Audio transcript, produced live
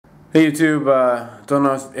Hey YouTube, don't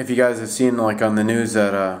know if you guys have seen like on the news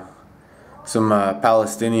that some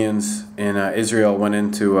Palestinians in Israel went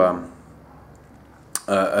into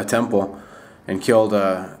a temple and killed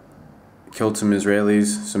some Israelis,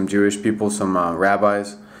 some Jewish people, some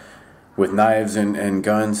rabbis with knives and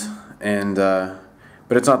guns. And but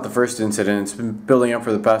it's not the first incident. It's been building up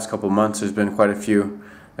for the past couple months. There's been quite a few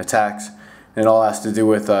attacks. And it all has to do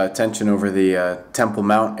with tension over the Temple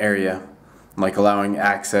Mount area, like allowing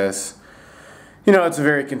access. You know, it's a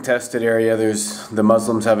very contested area. There's the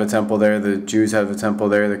Muslims have a temple there, the Jews have a temple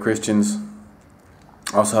there, the Christians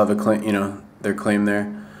also have a claim, their claim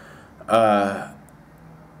there.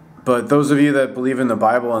 But those of you that believe in the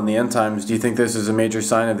Bible and the end times, do you think this is a major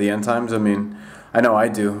sign of the end times? I mean, I know I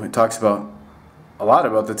do. It talks about a lot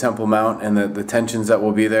about the Temple Mount and the tensions that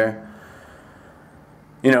will be there.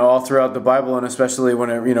 All throughout the Bible, and especially when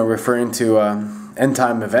it, referring to end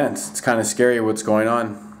time events. It's kind of scary what's going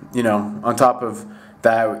on. On top of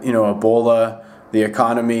that, Ebola, the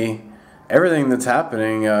economy, everything that's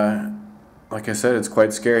happening, like I said, it's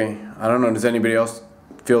quite scary. I don't know, does anybody else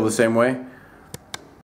feel the same way?